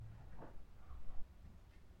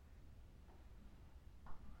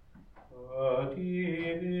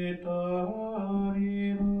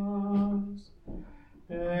Adivitarinas,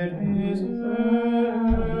 et miseros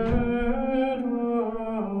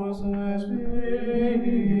es vii,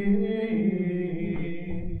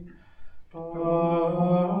 Dominus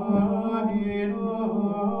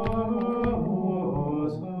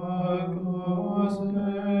Sanctus est,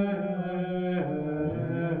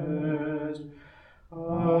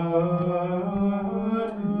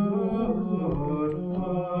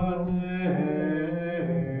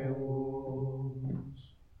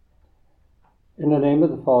 In the name of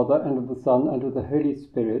the Father, and of the Son, and of the Holy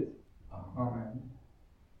Spirit. Amen.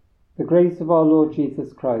 The grace of our Lord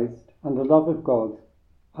Jesus Christ, and the love of God,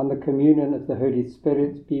 and the communion of the Holy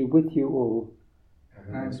Spirit be with you all.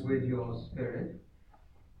 And with your spirit.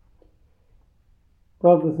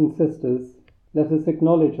 Brothers and sisters, let us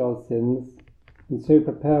acknowledge our sins, and so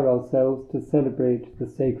prepare ourselves to celebrate the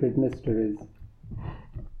sacred mysteries.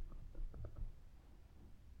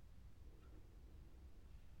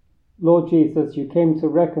 Lord Jesus, you came to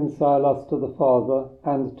reconcile us to the Father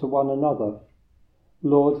and to one another.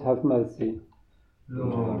 Lord, have mercy.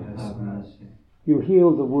 Lord, have mercy. You heal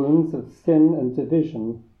the wounds of sin and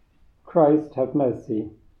division. Christ, have mercy.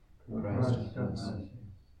 Christ, have mercy.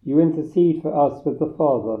 You intercede for us with the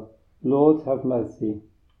Father. Lord, have mercy.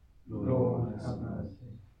 Lord, have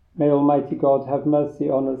mercy. May Almighty God have mercy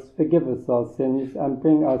on us, forgive us our sins, and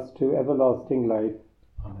bring us to everlasting life.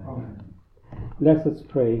 Amen. Let us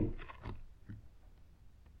pray.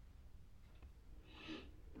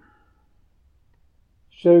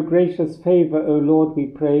 Show gracious favour, O Lord, we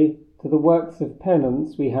pray, to the works of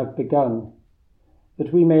penance we have begun,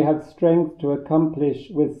 that we may have strength to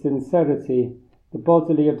accomplish with sincerity the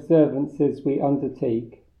bodily observances we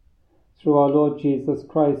undertake. Through our Lord Jesus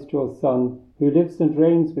Christ, your Son, who lives and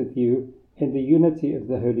reigns with you in the unity of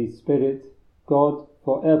the Holy Spirit, God,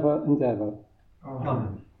 for ever and ever.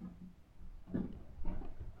 Amen.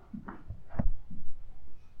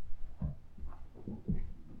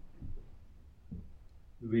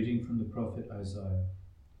 The reading from the prophet Isaiah.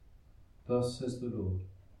 Thus says the Lord,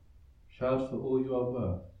 shout for all you are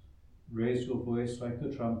worth, raise your voice like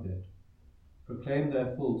a trumpet, proclaim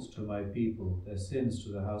their faults to my people, their sins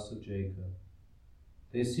to the house of Jacob.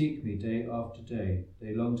 They seek me day after day,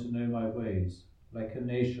 they long to know my ways, like a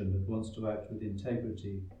nation that wants to act with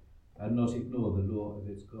integrity and not ignore the law of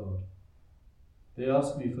its God. They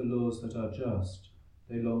ask me for laws that are just,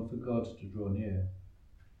 they long for God to draw near.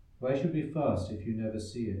 Why should we fast if you never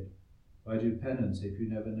see it? Why do penance if you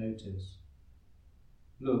never notice?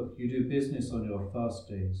 Look, you do business on your fast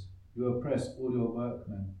days. You oppress all your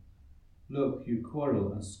workmen. Look, you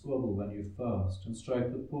quarrel and squabble when you fast, and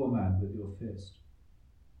strike the poor man with your fist.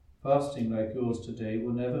 Fasting like yours today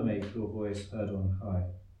will never make your voice heard on high.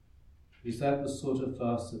 Is that the sort of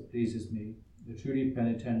fast that pleases me, a truly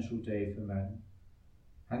penitential day for men?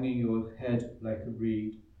 Hanging your head like a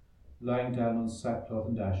reed, lying down on sackcloth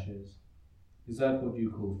and ashes. Is that what you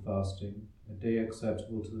call fasting, a day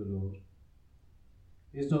acceptable to the Lord?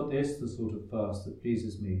 Is not this the sort of fast that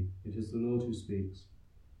pleases me? It is the Lord who speaks.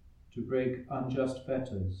 To break unjust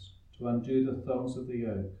fetters, to undo the thongs of the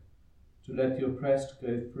yoke, to let the oppressed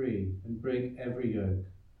go free and break every yoke,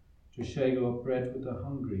 to share your bread with the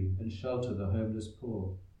hungry and shelter the homeless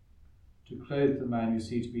poor, to clothe the man you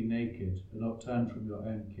see to be naked and not turn from your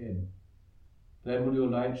own kin. Then will your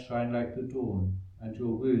light shine like the dawn, and your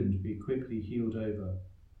wound be quickly healed over.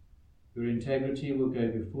 Your integrity will go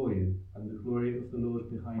before you, and the glory of the Lord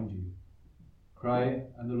behind you. Cry,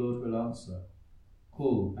 and the Lord will answer.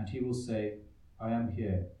 Call, and he will say, I am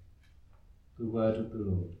here. The word of the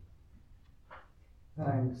Lord.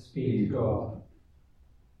 Thanks be to God.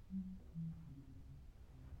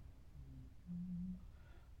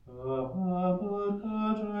 Above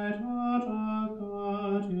God, right heart of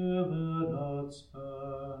God, you will not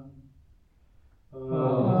spurn.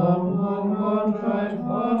 Above God, right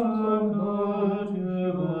heart of God,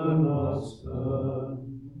 you will not spurn.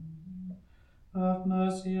 Have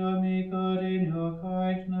mercy on me, God, in your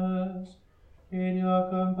kindness, in your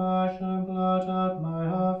compassion, blot out my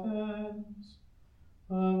offense.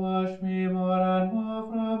 Wash me more and more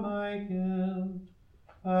from my guilt,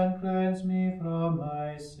 and cleanse me from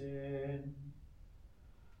my sin.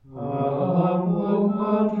 Above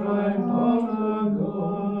contrite heart of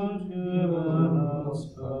God, you will not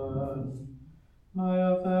spurn. My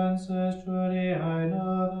offences truly I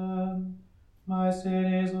know them, my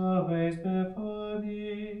sin is always before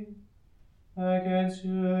me. Against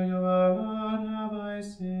you alone have I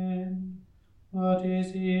sinned. What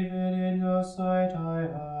is evil in your sight I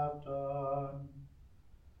have done.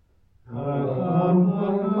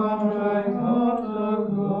 Above contrite heart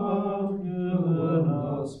of God,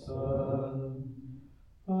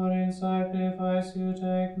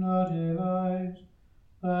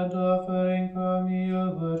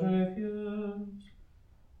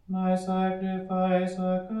 My sacrifice,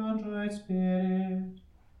 a contrite spirit,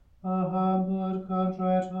 a humble,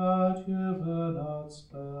 contrite heart you will not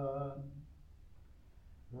spurn.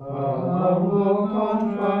 A humble,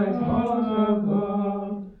 contrite heart, O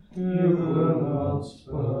God, you will not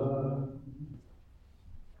spurn.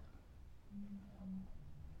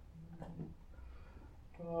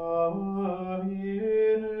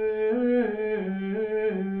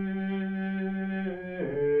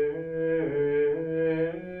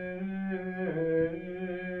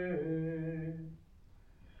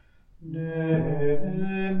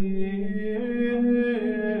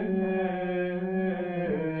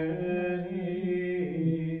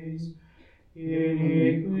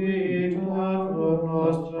 Iniquitate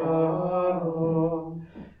nostrarum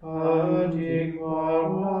antiquarum,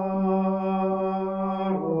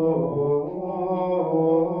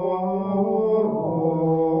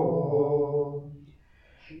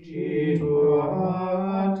 Citur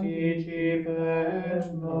anticipet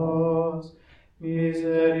nos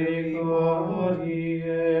misericordiae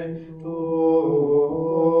Tuae,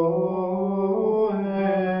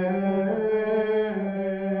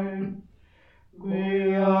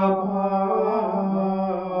 quia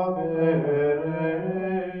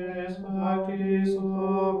paperes pactis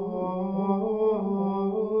sumus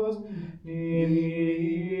nimis.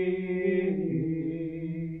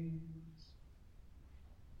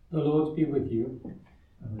 The Lord be with you.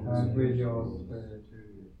 And with your spirit.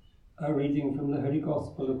 A reading from the Holy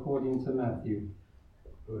Gospel according to Matthew.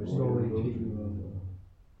 Glory to you, O Lord.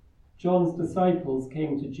 John's disciples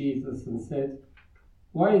came to Jesus and said,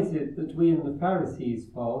 "Why is it that we and the Pharisees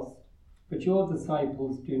fast, but your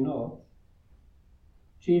disciples do not?"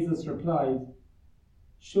 Jesus replied,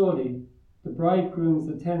 "Surely the bridegroom's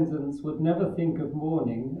attendants would never think of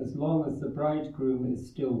mourning as long as the bridegroom is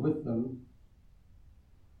still with them.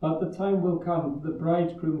 But the time will come for the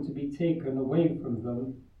bridegroom to be taken away from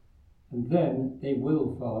them, and then they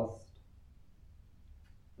will fast."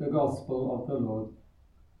 The Gospel of the Lord.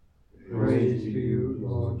 Praise to you,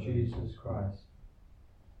 Lord Jesus Christ.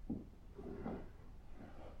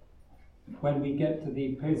 When we get to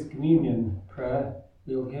the post-communion prayer,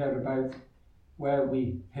 we'll hear about where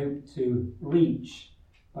we hope to reach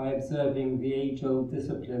by observing the age-old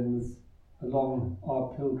disciplines along our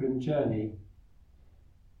pilgrim journey.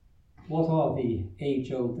 What are the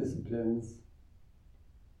age-old disciplines?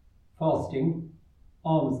 Fasting,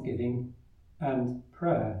 almsgiving, and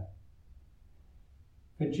prayer.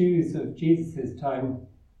 For Jews of Jesus' time,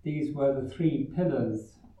 these were the three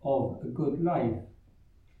pillars of a good life,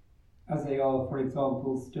 as they are, for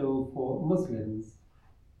example, still for Muslims.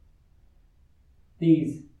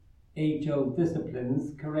 These age-old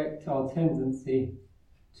disciplines correct our tendency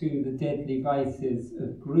to the deadly vices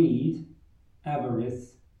of greed,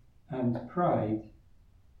 avarice, and pride.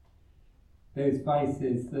 Those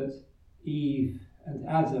vices that Eve and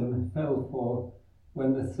Adam fell for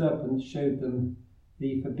when the serpent showed them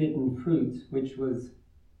the forbidden fruit, which was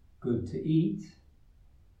good to eat,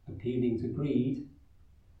 appealing to greed,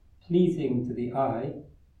 pleasing to the eye,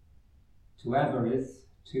 to avarice,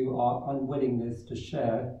 to our unwillingness to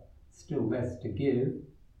share, still less to give,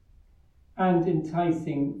 and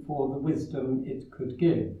enticing for the wisdom it could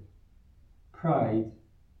give, pride,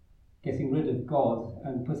 getting rid of God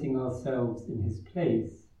and putting ourselves in his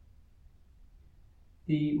place.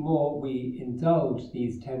 The more we indulge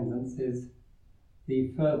these tendencies, the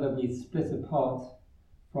further we split apart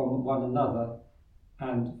from one another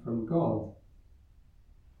and from God.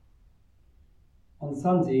 On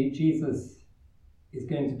Sunday, Jesus is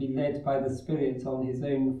going to be led by the Spirit on his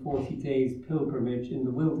own 40 days pilgrimage in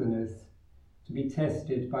the wilderness, to be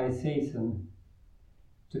tested by Satan,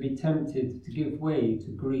 to be tempted to give way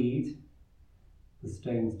to greed, the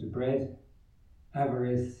stones to bread,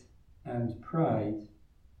 avarice, and pride.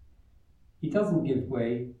 He doesn't give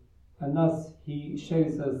way, and thus he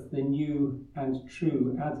shows us the new and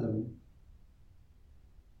true Adam.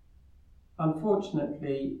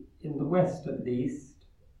 Unfortunately, in the West at least,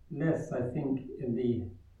 less I think in the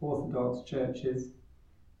Orthodox churches,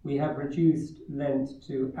 we have reduced Lent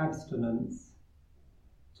to abstinence,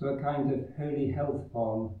 to a kind of holy health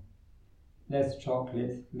farm. Less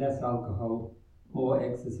chocolate, less alcohol, more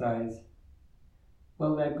exercise.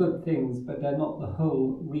 Well, they're good things, but they're not the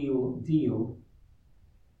whole real deal.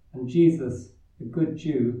 And Jesus, a good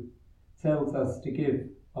Jew, tells us to give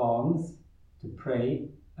alms, to pray,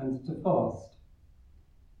 and to fast.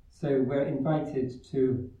 So we're invited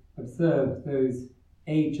to observe those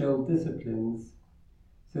age-old disciplines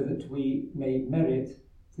so that we may merit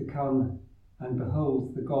to come and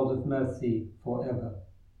behold the God of mercy forever.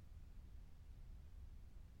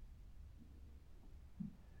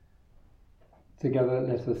 Together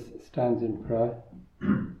let us stand in prayer.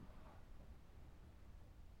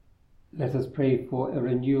 Let us pray for a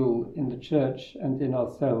renewal in the Church and in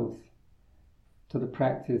ourselves to the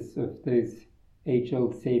practice of those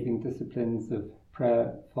age-old saving disciplines of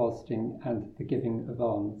prayer, fasting, and the giving of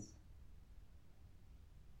alms.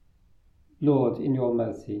 Lord, in your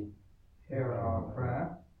mercy, Hear our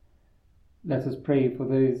prayer. let us pray for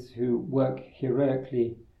those who work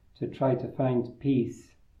heroically to try to find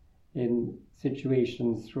peace in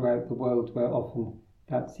situations throughout the world where often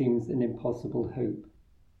that seems an impossible hope.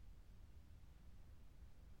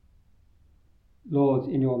 Lord,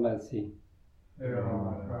 in your mercy, Hear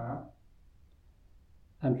our prayer.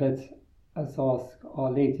 and let us ask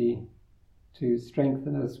Our Lady to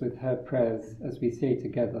strengthen us with her prayers as we say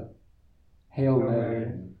together, Hail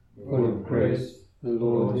Mary, full of grace, the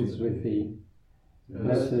Lord is with thee.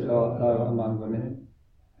 Blessed art thou among women,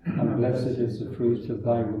 and blessed is the fruit of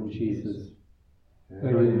thy womb, Jesus.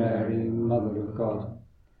 Holy Mary, Mother of God,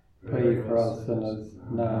 pray for us sinners,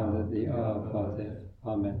 now and at the hour of our death.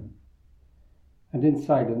 Amen. And in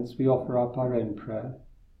silence we offer up our own prayer.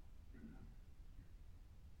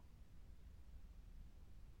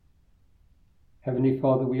 Heavenly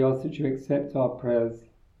Father, we ask that you accept our prayers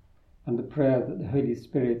and the prayer that the Holy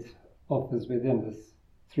Spirit offers within us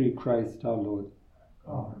through Christ our Lord.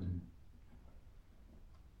 Amen.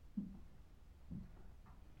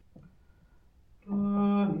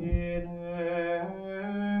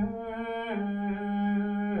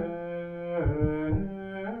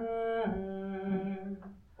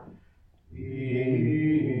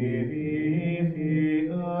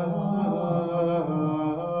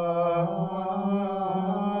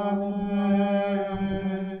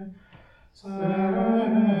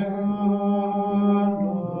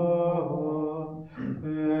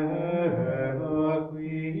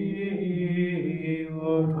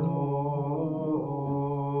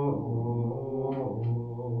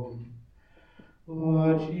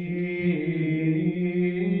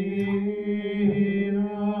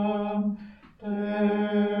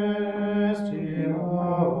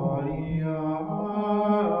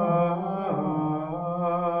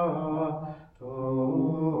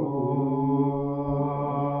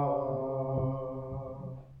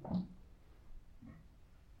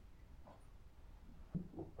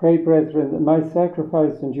 Pray, brethren, that my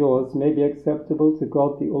sacrifice and yours may be acceptable to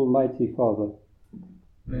God the Almighty Father.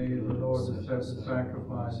 May the Lord accept the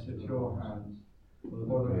sacrifice at your hands,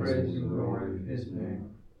 for the praise and glory of his name,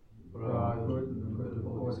 for our good and for the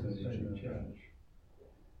Holy Church.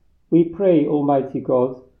 We pray, Almighty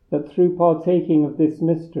God, that through partaking of this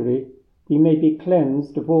mystery we may be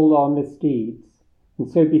cleansed of all our misdeeds, and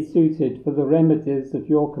so be suited for the remedies of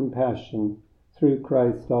your compassion, through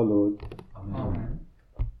Christ our Lord. Amen.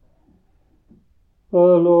 The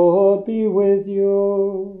Lord be with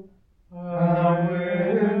you. And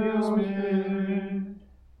with your spirit,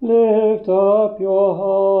 Lift up your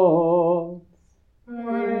hearts.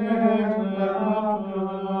 lift up to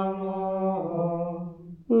the Lord.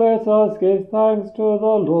 Let us give thanks to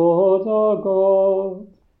the Lord our God.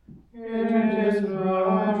 It is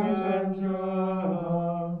right and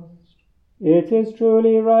just. It is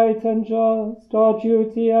truly right and just, our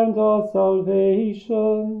duty and our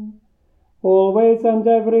salvation, always and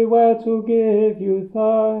everywhere to give you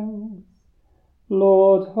thanks.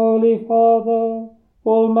 Lord, Holy Father,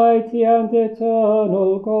 Almighty and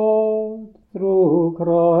eternal God, through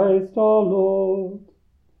Christ our Lord.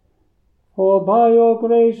 For by your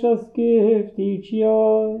gracious gift each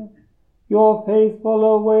year, your faithful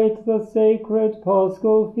await the sacred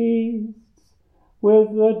Paschal feasts with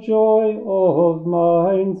the joy of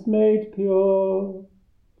minds made pure,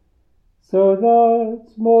 so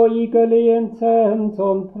that, more eagerly intent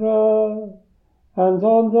on prayer and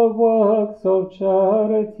on the works of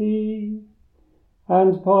charity,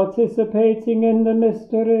 and participating in the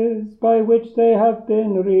mysteries by which they have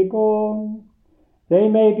been reborn, they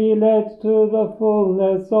may be led to the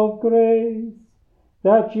fullness of grace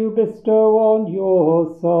that you bestow on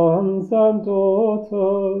your sons and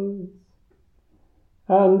daughters.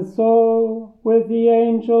 And so, with the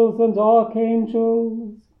angels and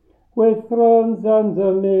archangels, with thrones and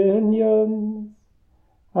dominions,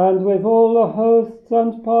 and with all the hosts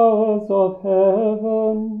and powers of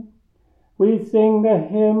heaven, we sing the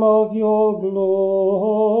hymn of your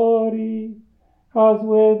glory, as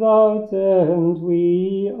without end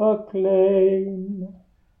we acclaim.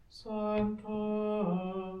 Sanctus,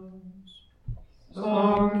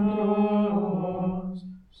 Sanctus,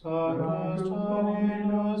 Sanctus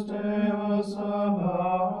Dominus Deus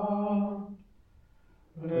Sabaoth,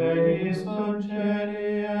 Regis cum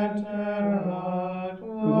caeli et terra,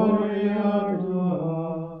 gloria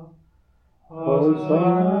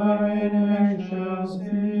Hosanna in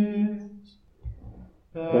excelsis,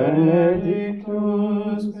 benedictus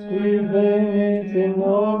qui venit in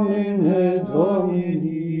nomine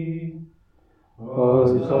Domini,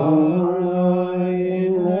 Hosanna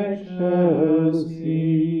in excelsis.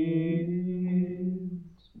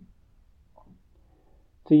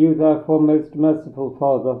 To you, therefore, most merciful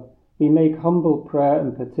Father, we make humble prayer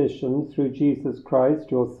and petition through Jesus Christ,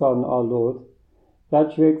 your Son, our Lord,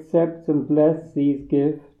 that you accept and bless these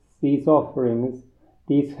gifts, these offerings,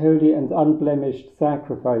 these holy and unblemished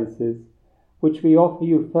sacrifices, which we offer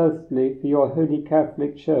you firstly for your Holy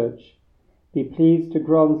Catholic Church. Be pleased to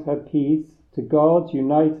grant her peace, to guard,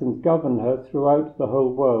 unite and govern her throughout the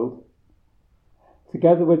whole world.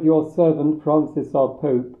 Together with your servant Francis our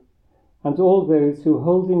Pope, and all those who,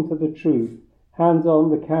 holding to the truth, hand on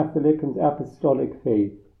the Catholic and Apostolic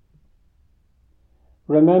faith.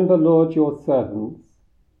 Remember, Lord, your servants,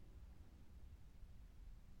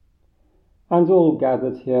 and all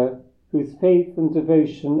gathered here, whose faith and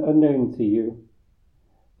devotion are known to you.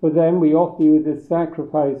 For them we offer you this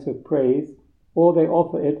sacrifice of praise, or they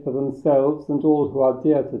offer it for themselves and all who are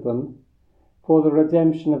dear to them, for the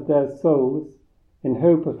redemption of their souls, in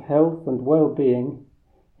hope of health and well-being,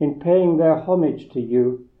 in paying their homage to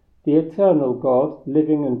you, the eternal God,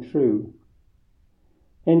 living and true.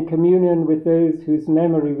 In communion with those whose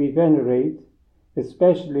memory we venerate,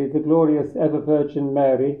 especially the glorious ever-Virgin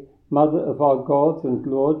Mary, Mother of our God and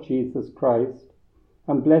Lord Jesus Christ,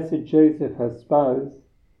 and blessed Joseph, her spouse,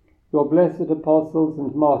 your blessed apostles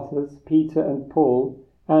and martyrs, Peter and Paul,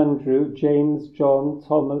 Andrew, James, John,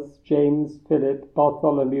 Thomas, James, Philip,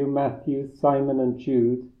 Bartholomew, Matthew, Simon and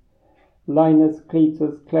Jude, Linus,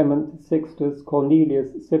 Cletus, Clement, Sixtus,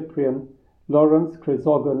 Cornelius, Cyprian, Lawrence,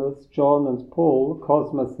 Chrysogonus, John and Paul,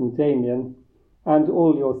 Cosmas and Damian, and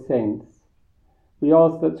all your saints. We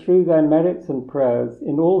ask that through their merits and prayers,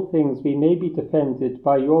 in all things we may be defended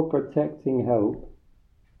by your protecting help.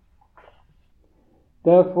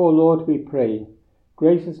 Therefore, Lord, we pray,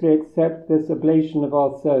 graciously accept this oblation of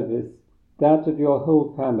our service, that of your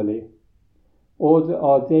whole family. Order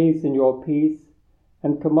our days in your peace,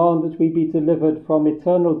 and command that we be delivered from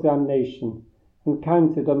eternal damnation and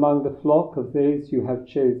counted among the flock of those you have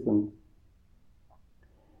chosen.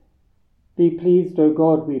 Be pleased, O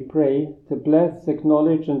God, we pray, to bless,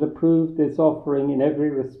 acknowledge and approve this offering in every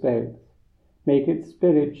respect. Make it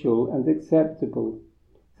spiritual and acceptable,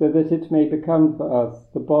 so that it may become for us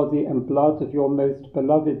the body and blood of your most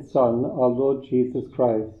beloved Son, our Lord Jesus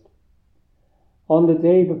Christ. On the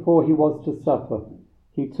day before he was to suffer,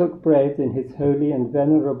 he took bread in his holy and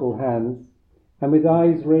venerable hands, and with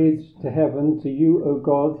eyes raised to heaven to you, O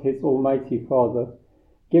God, his almighty Father,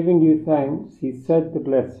 giving you thanks, he said the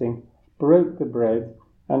blessing, broke the bread,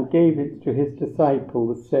 and gave it to his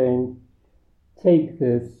disciples, saying, "Take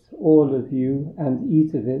this, all of you, and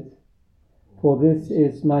eat of it, for this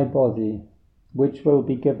is my body, which will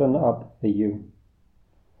be given up for you."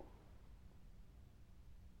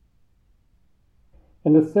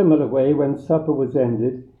 In a similar way, when supper was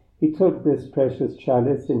ended, he took this precious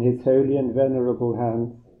chalice in his holy and venerable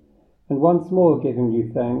hands, and once more giving you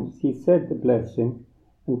thanks, he said the blessing,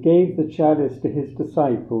 and gave the chalice to his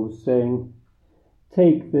disciples, saying,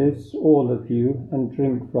 "Take this, all of you, and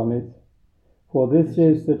drink from it, for this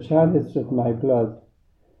is the chalice of my blood,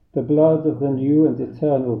 the blood of the new and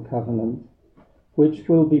eternal covenant, which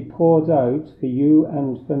will be poured out for you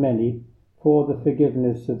and for many for the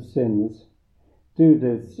forgiveness of sins. Do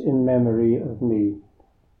this in memory of me."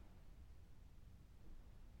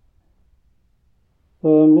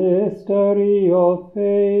 The mystery of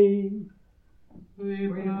faith. We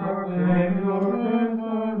proclaim your death, O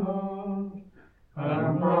Lord,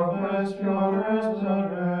 and profess your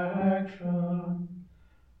resurrection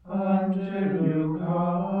until you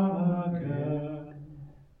come again.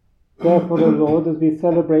 Therefore, O Lord, as we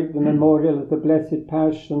celebrate the memorial of the Blessed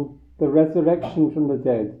Passion, the resurrection from the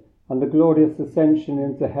dead, and the glorious ascension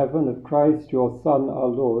into heaven of Christ, your Son, our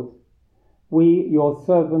Lord, we, your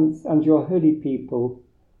servants and your holy people,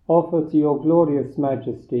 offer to your glorious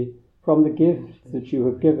majesty, from the gifts that you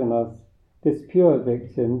have given us, this pure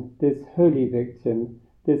victim, this holy victim,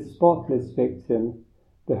 this spotless victim,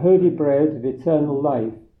 the holy bread of eternal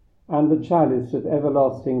life, and the chalice of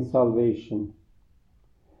everlasting salvation.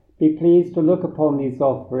 Be pleased to look upon these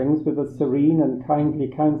offerings with a serene and kindly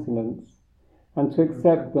countenance, and to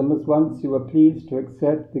accept them as once you were pleased to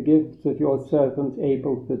accept the gifts of your servant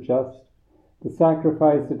Abel the just, the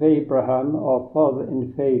sacrifice of Abraham, our father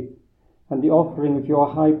in faith, and the offering of your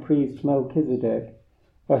high priest Melchizedek,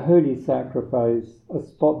 a holy sacrifice, a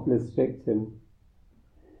spotless victim.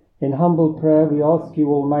 In humble prayer we ask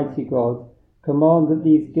you, Almighty God, command that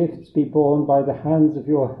these gifts be borne by the hands of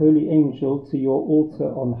your holy angel to your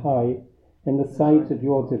altar on high, in the sight of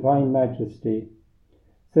your divine majesty,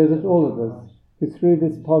 so that all of us, who through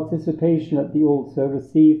this participation at the altar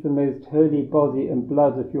receive the most holy body and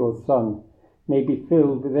blood of your Son, may be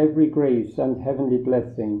filled with every grace and heavenly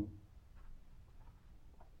blessing.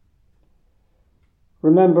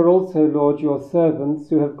 Remember also, Lord, your servants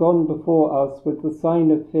who have gone before us with the sign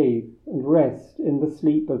of faith, and rest in the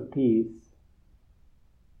sleep of peace.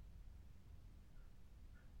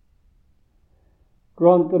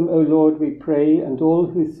 Grant them, O Lord, we pray, and all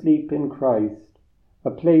who sleep in Christ, a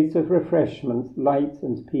place of refreshment, light,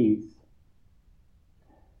 and peace.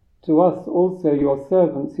 To us also, your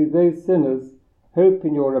servants, who though sinners, hope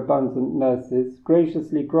in your abundant mercies,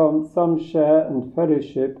 graciously grant some share and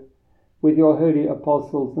fellowship with your holy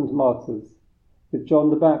apostles and martyrs, with John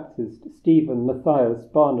the Baptist, Stephen, Matthias,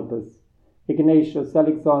 Barnabas, Ignatius,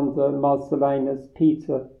 Alexander, Marcellinus,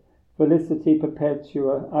 Peter, Felicity,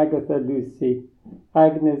 Perpetua, Agatha, Lucy,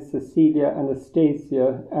 Agnes, Cecilia,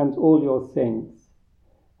 Anastasia, and all your saints.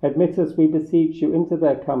 Admit us, we beseech you, into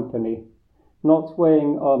their company, not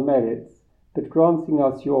weighing our merits, but granting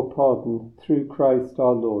us your pardon through Christ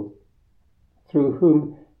our Lord, through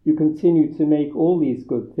whom you continue to make all these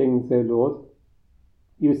good things, O Lord.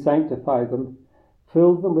 You sanctify them,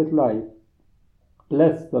 fill them with life,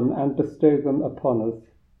 bless them, and bestow them upon us.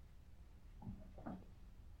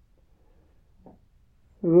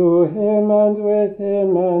 Through him and with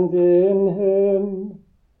him and in him,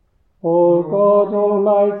 O God,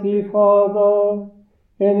 Almighty Father,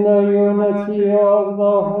 in the unity of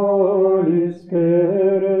the Holy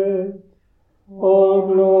Spirit,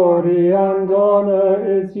 all glory and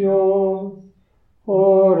honor is yours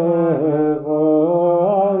forever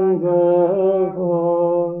and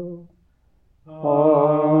ever.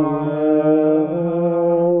 Amen.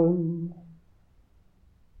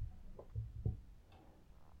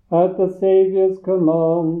 At the Saviour's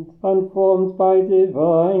command, and formed by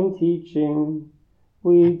divine teaching,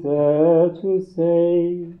 we dare to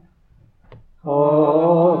say,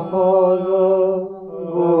 Our Father,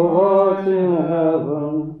 who art in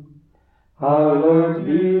heaven, hallowed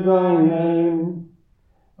be thy name.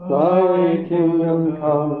 Thy kingdom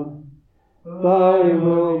come, thy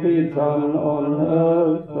will be done on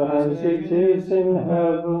earth as it is in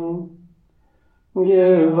heaven.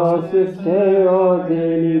 Give us this day our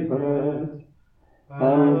daily bread,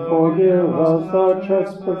 and forgive us our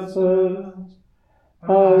trespasses,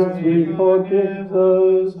 as we forgive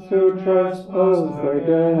those who trespass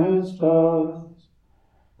against us.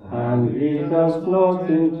 And lead us not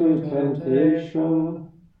into temptation,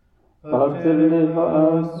 but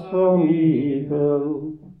deliver us from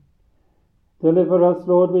evil. Deliver us,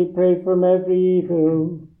 Lord, we pray, from every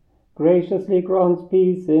evil. Graciously grant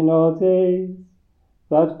peace in our days,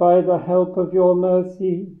 that by the help of your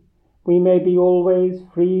mercy we may be always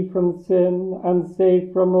free from sin and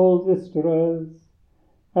safe from all distress,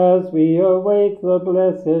 as we await the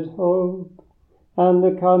blessed hope and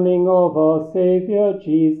the coming of our Saviour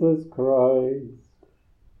Jesus Christ.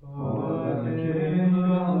 For the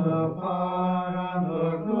kingdom, the power, and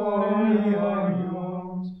the glory are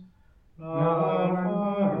yours, now and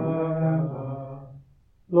forever.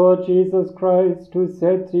 Lord Jesus Christ, who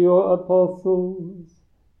said to your apostles,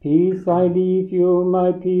 Peace I leave you,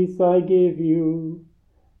 my peace I give you,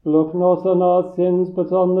 look not on our sins,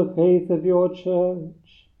 but on the faith of your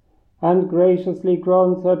church, and graciously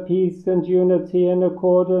grant her peace and unity in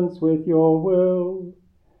accordance with your will,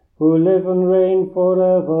 who live and reign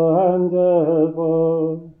forever and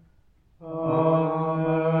ever.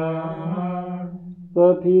 Amen.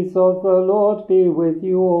 The peace of the Lord be with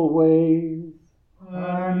you always.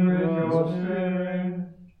 And with your spirit.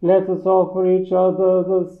 Let us offer each other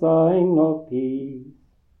the sign of peace.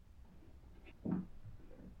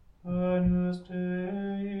 Agnus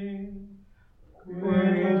Dei, qui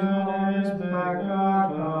donis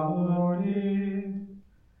peccata mundi,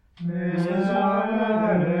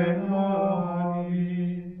 miserere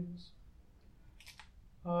nobis.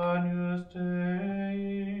 Agnus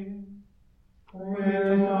Dei, qui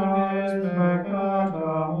donis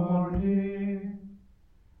peccata mundi,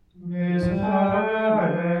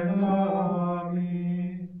 miserere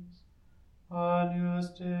nobis. Agnus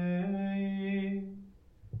Dei,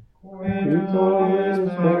 qui donis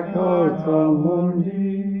peccata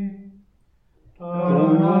mundi,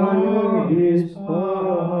 dona nobis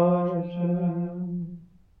pacem.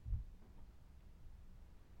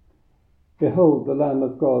 Behold the Lamb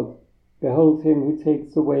of God. Behold him who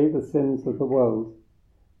takes away the sins of the world.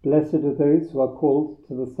 Blessed are those who are called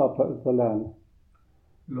to the supper of the Lamb.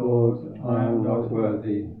 Lord, I am not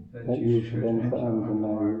worthy that you should enter under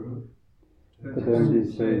my roof, but only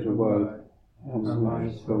say the word, and my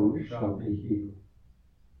soul shall be healed.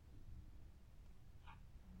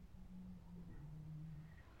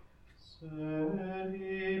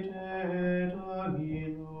 Servite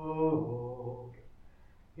Domino,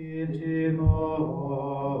 in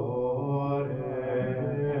timore,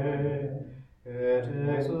 et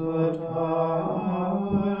exultate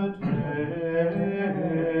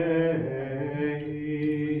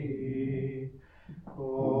Dei, o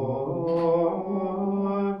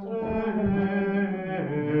tremore,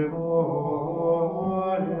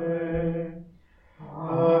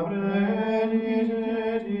 aprenite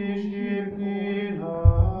disciplina,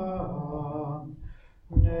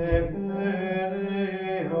 ne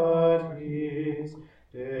pereatis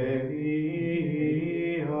Dei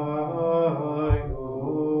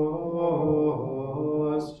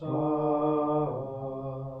Augusta.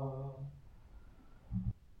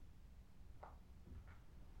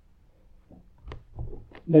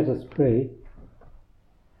 Let us pray.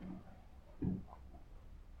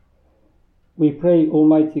 We pray,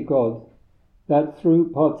 Almighty God, that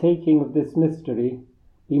through partaking of this mystery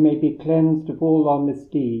we may be cleansed of all our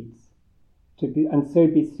misdeeds, and so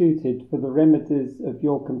be suited for the remedies of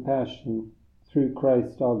your compassion, through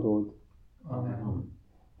Christ our Lord. Amen.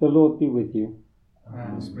 The Lord be with you.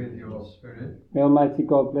 And with your spirit. May Almighty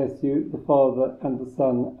God bless you, the Father, and the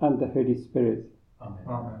Son, and the Holy Spirit. Amen.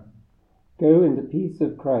 Amen. Go in the peace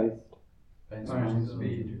of Christ. Thanks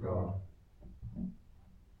be to God.